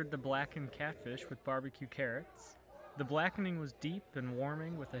 I ordered the blackened catfish with barbecue carrots. The blackening was deep and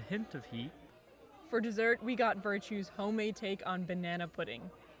warming with a hint of heat. For dessert, we got Virtue's homemade take on banana pudding.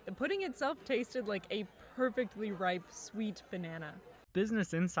 The pudding itself tasted like a perfectly ripe, sweet banana.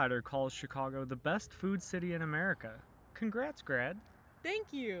 Business Insider calls Chicago the best food city in America. Congrats, grad.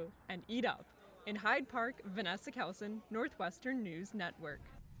 Thank you, and eat up. In Hyde Park, Vanessa Kelson, Northwestern News Network.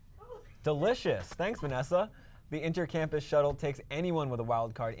 Delicious. Thanks, Vanessa. The Intercampus Shuttle takes anyone with a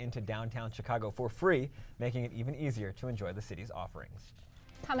wild card into downtown Chicago for free, making it even easier to enjoy the city's offerings.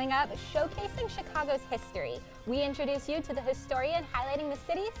 Coming up, showcasing Chicago's history, we introduce you to the historian highlighting the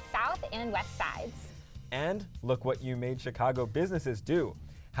city's south and west sides. And look what you made Chicago businesses do.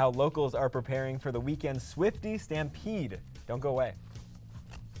 How locals are preparing for the weekend Swiftie Stampede. Don't go away.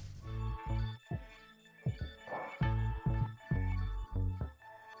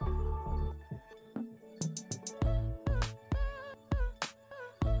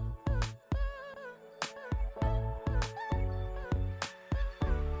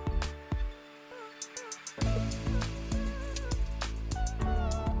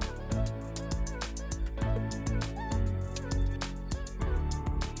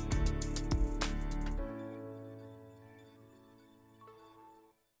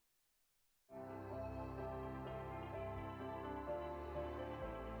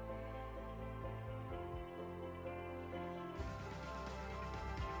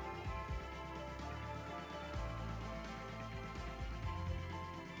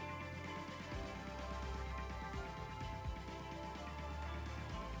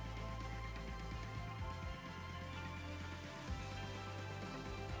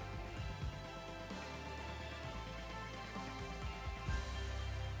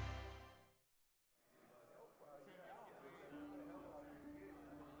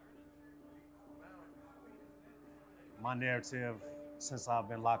 My narrative, since I've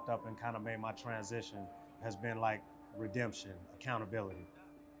been locked up and kind of made my transition, has been like redemption, accountability.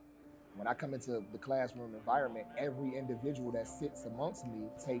 When I come into the classroom environment, every individual that sits amongst me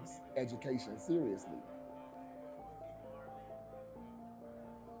takes education seriously.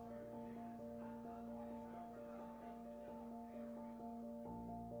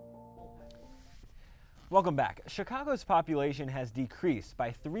 Welcome back. Chicago's population has decreased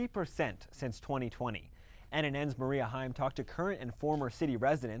by 3% since 2020. NNN's Maria Heim talked to current and former city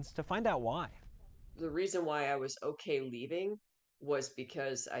residents to find out why. The reason why I was okay leaving was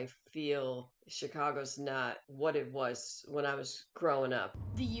because I feel Chicago's not what it was when I was growing up.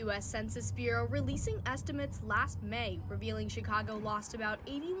 The U.S. Census Bureau releasing estimates last May, revealing Chicago lost about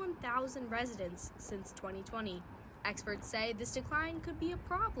 81,000 residents since 2020. Experts say this decline could be a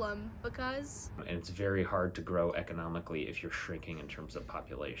problem because... And it's very hard to grow economically if you're shrinking in terms of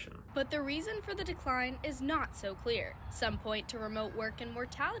population. But the reason for the decline is not so clear. Some point to remote work and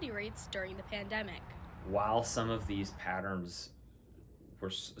mortality rates during the pandemic. While some of these patterns were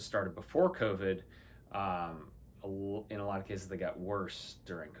started before COVID, in a lot of cases they got worse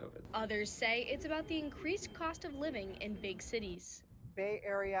during COVID. Others say it's about the increased cost of living in big cities. Bay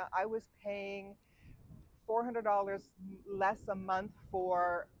Area, I was paying $400 less a month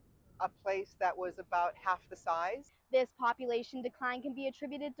for a place that was about half the size. This population decline can be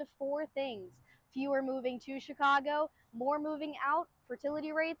attributed to 4 things: fewer moving to Chicago, more moving out,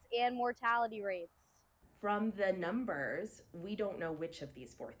 fertility rates, and mortality rates. From the numbers, we don't know which of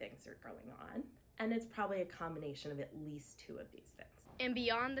these 4 things are going on, and it's probably a combination of at least 2 of these things. And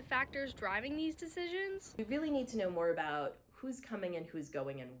beyond the factors driving these decisions, we really need to know more about who's coming and who's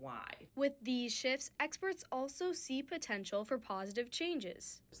going and why. With these shifts, experts also see potential for positive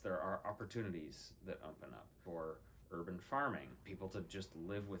changes. There are opportunities that open up for urban farming, people to just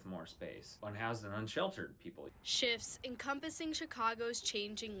live with more space, unhoused and unsheltered people. Shifts encompassing Chicago's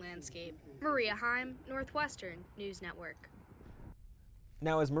changing landscape. Maria Heim, Northwestern News Network.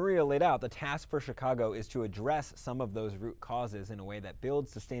 Now, as Maria laid out, the task for Chicago is to address some of those root causes in a way that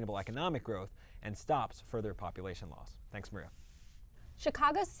builds sustainable economic growth and stops further population loss. Thanks, Maria.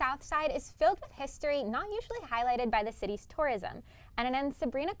 Chicago's South Side is filled with history not usually highlighted by the city's tourism. NNN's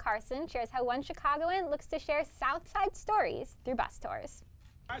Sabrina Carson shares how one Chicagoan looks to share South Side stories through bus tours.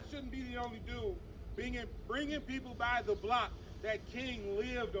 I shouldn't be the only dude bringing people by the block that King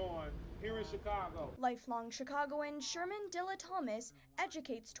lived on here in Chicago. Lifelong Chicagoan Sherman Dilla Thomas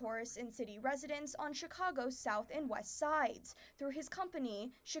educates tourists and city residents on Chicago's south and west sides through his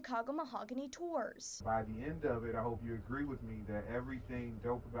company, Chicago Mahogany Tours. By the end of it, I hope you agree with me that everything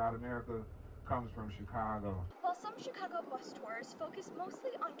dope about America comes from Chicago. While some Chicago bus tours focus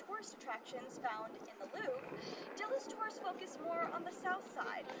mostly on tourist attractions found in the Loop, Dilla's tours focus more on the south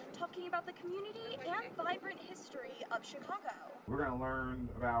side, talking about the community and vibrant history of Chicago. We're going to learn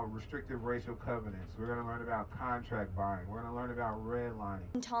about restrictive racial covenants. We're going to learn about contract buying. We're going to learn about redlining.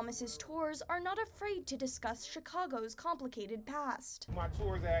 And Thomas's tours are not afraid to discuss Chicago's complicated past. My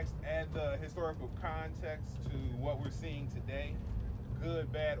tours add the historical context to what we're seeing today,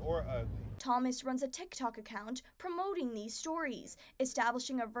 good, bad, or ugly. Thomas runs a TikTok account promoting these stories,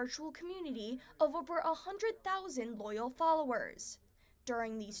 establishing a virtual community of over 100,000 loyal followers.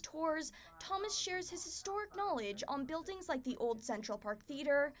 During these tours, Thomas shares his historic knowledge on buildings like the old Central Park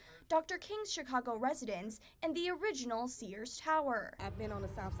Theater, Dr. King's Chicago residence, and the original Sears Tower. I've been on the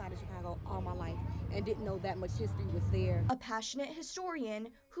south side of Chicago all my life and didn't know that much history was there. A passionate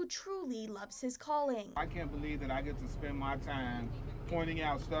historian who truly loves his calling. I can't believe that I get to spend my time pointing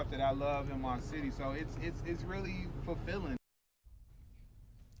out stuff that I love in my city, so it's really fulfilling.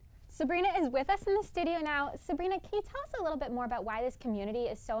 Sabrina is with us in the studio now. Sabrina, can you tell us a little bit more about why this community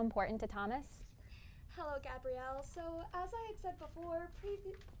is so important to Thomas? Hello, Gabrielle. So, as I had said before,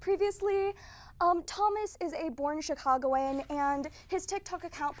 previously, Thomas is a born Chicagoan, and his TikTok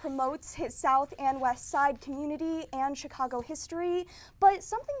account promotes his South and West Side community and Chicago history. But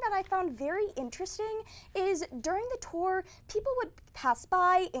something that I found very interesting is during the tour, people would pass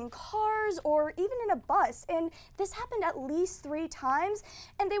by in cars or even in a bus, and this happened at least 3 times,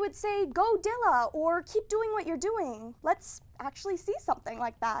 and they would say, "Go Dilla," or "Keep doing what you're doing." Let's actually see something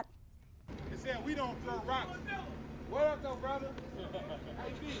like that. It said we don't throw rocks. What up, though, brother?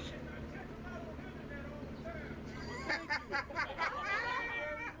 Hey, B.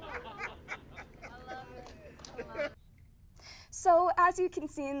 So, as you can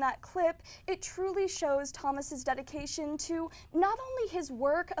see in that clip, it truly shows Thomas's dedication to not only his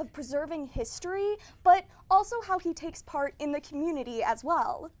work of preserving history, but also how he takes part in the community as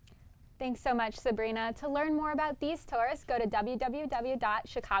well. Thanks so much, Sabrina. To learn more about these tours, go to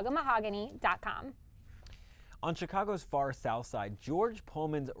www.chicagomahogany.com. On Chicago's far south side, George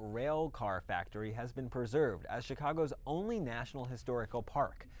Pullman's rail car factory has been preserved as Chicago's only national historical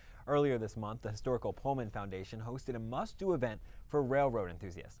park. Earlier this month, the Historical Pullman Foundation hosted a must-do event for railroad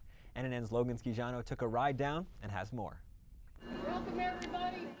enthusiasts. NNN's Logan Schijano took a ride down and has more. Welcome,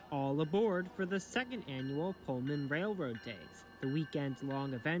 everybody. All aboard for the second annual Pullman Railroad Days. The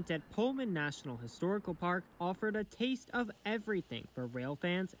weekend-long event at Pullman National Historical Park offered a taste of everything for rail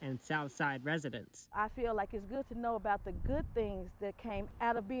fans and Southside residents. I feel like it's good to know about the good things that came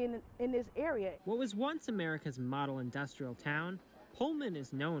out of being in this area. What was once America's model industrial town, Pullman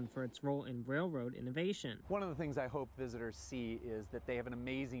is known for its role in railroad innovation. One of the things I hope visitors see is that they have an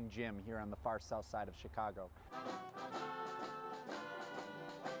amazing gym here on the far south side of Chicago.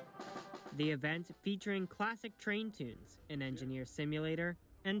 The event featuring classic train tunes, an engineer simulator,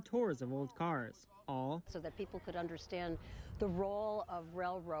 and tours of old cars, all so that people could understand the role of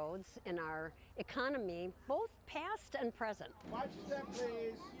railroads in our economy, both past and present. Watch your step,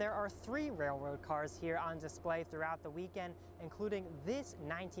 please. There are 3 railroad cars here on display throughout the weekend, including this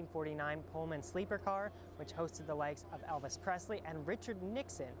 1949 Pullman sleeper car, which hosted the likes of Elvis Presley and Richard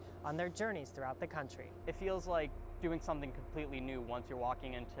Nixon on their journeys throughout the country. It feels like doing something completely new once you're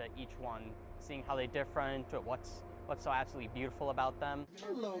walking into each one, seeing how they're different, what's so absolutely beautiful about them.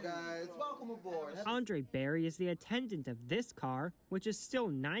 Hello guys, welcome aboard. Andre Barry is the attendant of this car, which is still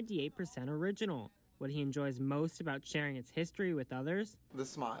 98% original. What he enjoys most about sharing its history with others? The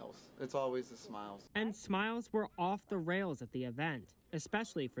smiles. It's always the smiles. And smiles were off the rails at the event,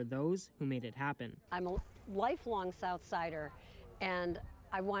 especially for those who made it happen. I'm a lifelong Southsider, and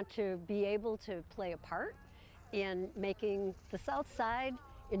I want to be able to play a part in making the South Side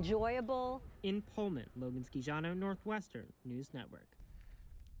enjoyable. In Pullman, Logan Schijano, Northwestern News Network.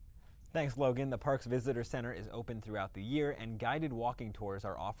 Thanks, Logan. The park's visitor center is open throughout the year, and guided walking tours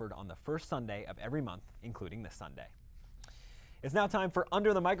are offered on the first Sunday of every month, including this Sunday. It's now time for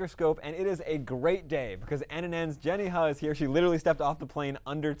Under the Microscope, and it is a great day because NNN's Jenny Ha is here. She literally stepped off the plane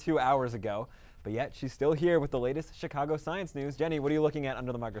under 2 hours ago, but yet she's still here with the latest Chicago science news. Jenny, what are you looking at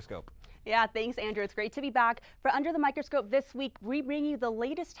under the microscope? Yeah, thanks, Andrew. It's great to be back. For Under the Microscope this week, we bring you the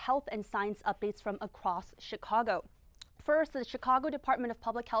latest health and science updates from across Chicago. First, the Chicago Department of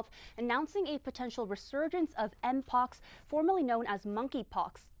Public Health announcing a potential resurgence of Mpox, formerly known as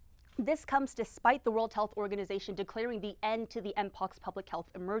monkeypox. This comes despite the World Health Organization declaring the end to the Mpox public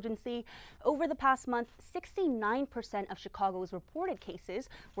health emergency. Over the past month, 69% of Chicago's reported cases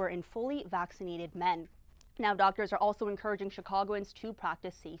were in fully vaccinated men. Now, doctors are also encouraging Chicagoans to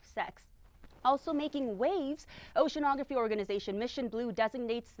practice safe sex. Also making waves, oceanography organization Mission Blue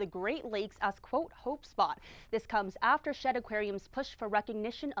designates the Great Lakes as, quote, hope spot. This comes after Shed Aquarium's push for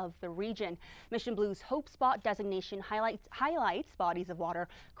recognition of the region. Mission Blue's hope spot designation highlights bodies of water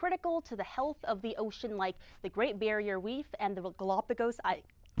critical to the health of the ocean, like the Great Barrier Reef and the Galapagos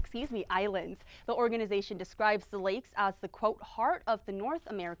Islands. The organization describes the lakes as the, quote, heart of the North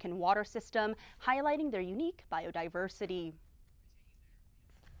American water system, highlighting their unique biodiversity.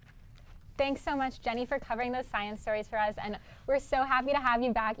 Thanks so much, Jenny, for covering those science stories for us, and we're so happy to have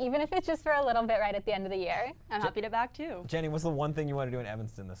you back, even if it's just for a little bit right at the end of the year. I'm happy to be back too. Jenny, what's the one thing you want to do in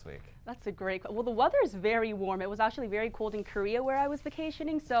Evanston this week? That's a great question. Well, the weather is very warm. It was actually very cold in Korea where I was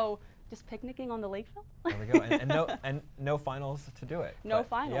vacationing, so just picnicking on the lakefront. There we go, and no finals to do it. No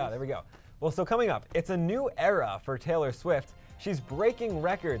finals. Yeah, there we go. Well, so coming up, it's a new era for Taylor Swift. She's breaking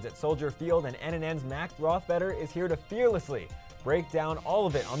records at Soldier Field, and NNN's Mac Rothbetter is here to fearlessly break down all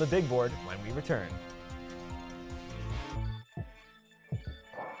of it on the big board when we return.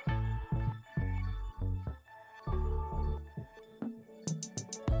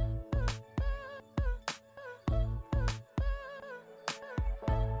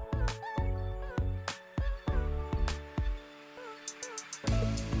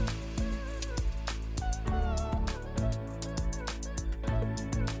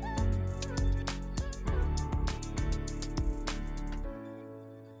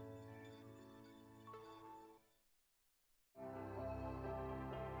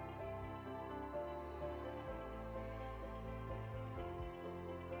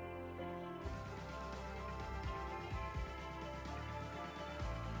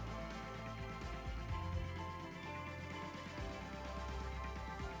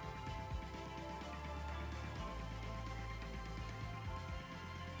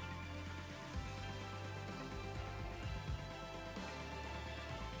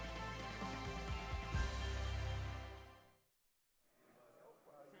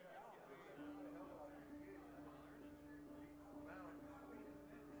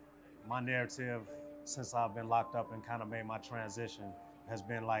 My narrative, since I've been locked up and kind of made my transition, has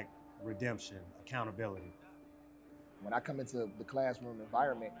been like redemption, accountability. When I come into the classroom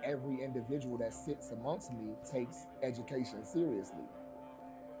environment, every individual that sits amongst me takes education seriously.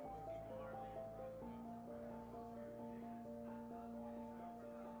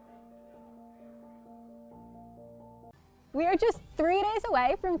 We are just 3 days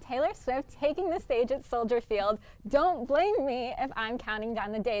away from Taylor Swift taking the stage at Soldier Field. Don't blame me if I'm counting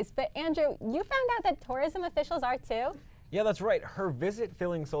down the days. But Andrew, you found out that tourism officials are too? Yeah, that's right. Her visit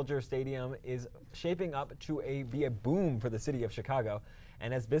filling Soldier Stadium is shaping up to be a boom for the city of Chicago.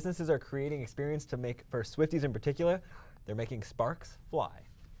 And as businesses are creating experience to make, for Swifties in particular, they're making sparks fly.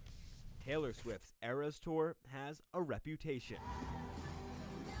 Taylor Swift's Eras Tour has a reputation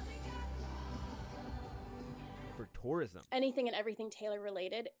for tourism. Anything and everything Taylor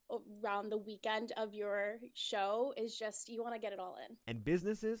related around the weekend of your show is just, you want to get it all in. And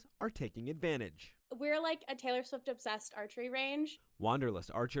businesses are taking advantage. We're like a Taylor Swift obsessed archery range.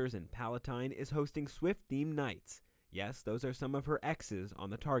 Wanderlust Archers in Palatine is hosting Swift-themed nights. Yes, those are some of her exes on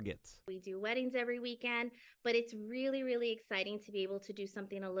the targets. We do weddings every weekend, but it's really, really exciting to be able to do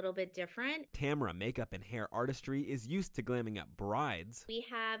something a little bit different. Tamara Makeup and Hair Artistry is used to glamming up brides. We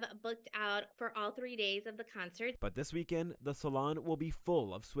have booked out for all 3 days of the concert. But this weekend, the salon will be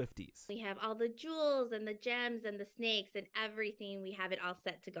full of Swifties. We have all the jewels and the gems and the snakes and everything. We have it all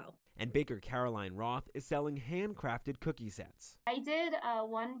set to go. And baker Caroline Roth is selling handcrafted cookie sets. I did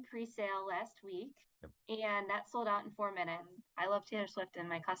one pre-sale last week. And that sold out in 4 minutes. I love Taylor Swift and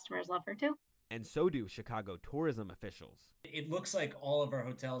my customers love her too. And so do Chicago tourism officials. It looks like all of our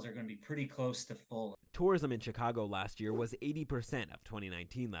hotels are going to be pretty close to full. Tourism in Chicago last year was 80% of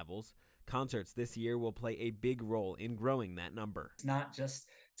 2019 levels. Concerts this year will play a big role in growing that number. It's not just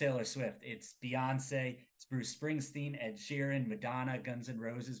Taylor Swift. It's Beyonce, it's Bruce Springsteen, Ed Sheeran, Madonna, Guns N'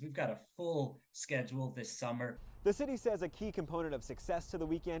 Roses. We've got a full schedule this summer. The city says a key component of success to the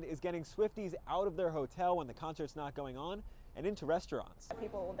weekend is getting Swifties out of their hotel when the concert's not going on and into restaurants.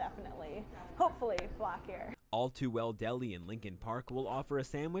 People will definitely, hopefully, flock here. All Too Well Deli in Lincoln Park will offer a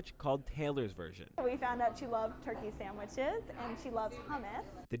sandwich called Taylor's version. We found out she loved turkey sandwiches and she loves hummus.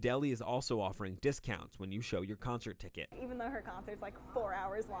 The deli is also offering discounts when you show your concert ticket. Even though her concert's like 4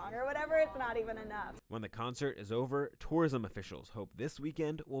 hours long or whatever, it's not even enough. When the concert is over, tourism officials hope this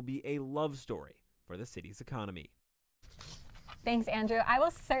weekend will be a love story for the city's economy. Thanks, Andrew. I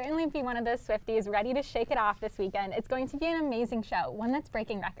will certainly be one of those Swifties ready to shake it off this weekend. It's going to be an amazing show, one that's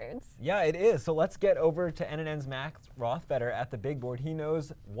breaking records. Yeah, it is. So let's get over to NNN's Max Rothfeder at the big board. He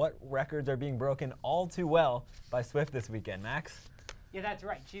knows what records are being broken all too well by Swift this weekend. Max? Yeah, that's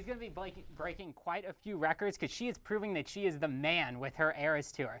right. She's going to be breaking quite a few records because she is proving that she is the man with her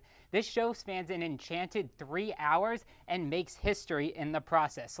Eras Tour. This show spans an enchanted 3 hours and makes history in the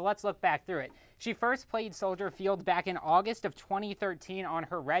process. So let's look back through it. She first played Soldier Field back in August of 2013 on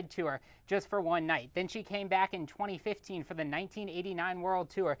her Red Tour just for one night. Then she came back in 2015 for the 1989 World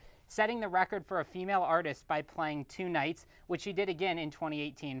Tour, setting the record for a female artist by playing 2 nights, which she did again in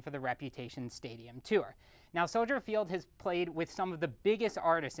 2018 for the Reputation Stadium Tour. Now, Soldier Field has played with some of the biggest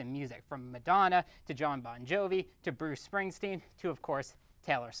artists in music, from Madonna to John Bon Jovi to Bruce Springsteen to, of course,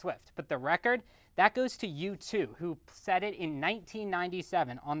 Taylor Swift. But the record, that goes to U2, who set it in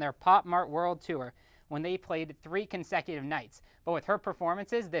 1997 on their Pop Mart World Tour when they played 3 consecutive nights. But with her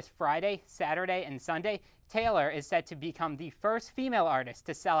performances this Friday, Saturday, and Sunday, Taylor is set to become the first female artist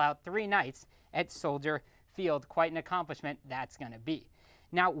to sell out 3 nights at Soldier Field. Quite an accomplishment that's going to be.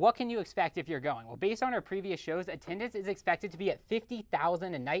 Now, what can you expect if you're going? Well, based on our previous shows, attendance is expected to be at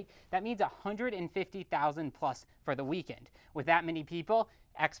 50,000 a night. That means 150,000 plus for the weekend. With that many people,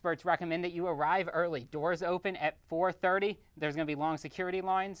 experts recommend that you arrive early. Doors open at 4:30. There's going to be long security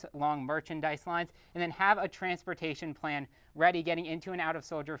lines, long merchandise lines, and then have a transportation plan ready. Getting into and out of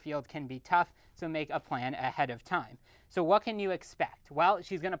Soldier Field can be tough, so make a plan ahead of time. So what can you expect? Well,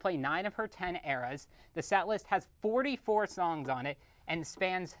 she's going to play 9 of her 10 eras. The set list has 44 songs on it and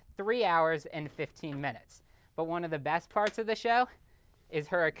spans 3 hours and 15 minutes. But one of the best parts of the show is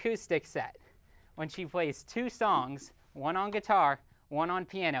her acoustic set, when she plays 2 songs, one on guitar, one on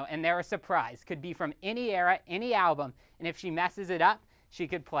piano, and they're a surprise. Could be from any era, any album, and if she messes it up, she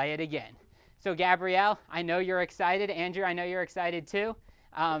could play it again. So Gabrielle, I know you're excited. Andrew, I know you're excited too.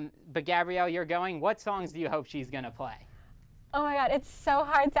 But Gabrielle, you're going. What songs do you hope she's going to play? Oh my God, it's so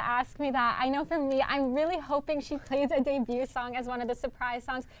hard to ask me that. I know for me, I'm really hoping she plays a debut song as one of the surprise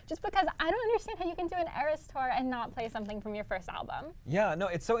songs, just because I don't understand how you can do an Eras Tour and not play something from your first album. Yeah, no,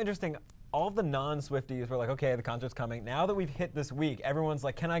 it's so interesting. All of the non-Swifties were like, okay, the concert's coming. Now that we've hit this week, everyone's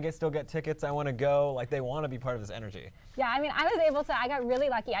like, can I still get tickets? I want to go. Like, they want to be part of this energy. Yeah, I mean, I got really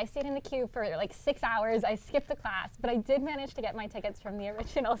lucky. I stayed in the queue for like 6 hours. I skipped a class, but I did manage to get my tickets from the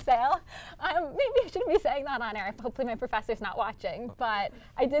original sale. Maybe I shouldn't be saying that on air. Hopefully my professor's not watching, but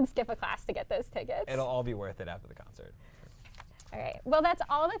I did skip a class to get those tickets. It'll all be worth it after the concert. All right, well, that's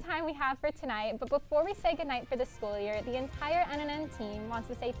all the time we have for tonight. But before we say goodnight for the school year, the entire NNN team wants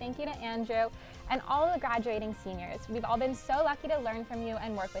to say thank you to Andrew and all the graduating seniors. We've all been so lucky to learn from you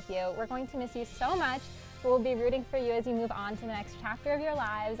and work with you. We're going to miss you so much, but we'll be rooting for you as you move on to the next chapter of your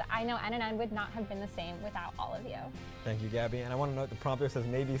lives. I know NNN would not have been the same without all of you. Thank you, Gabby. And I want to note the prompter says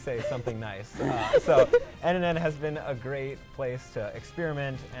maybe say something nice. So NNN has been a great place to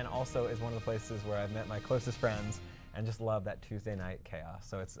experiment and also is one of the places where I've met my closest friends and just love that Tuesday night chaos.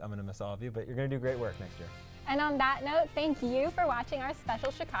 So I'm going to miss all of you, but you're going to do great work next year. And on that note, thank you for watching our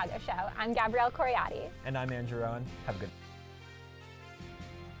special Chicago show. I'm Gabrielle Coriati. And I'm Andrew Rowan. Have a good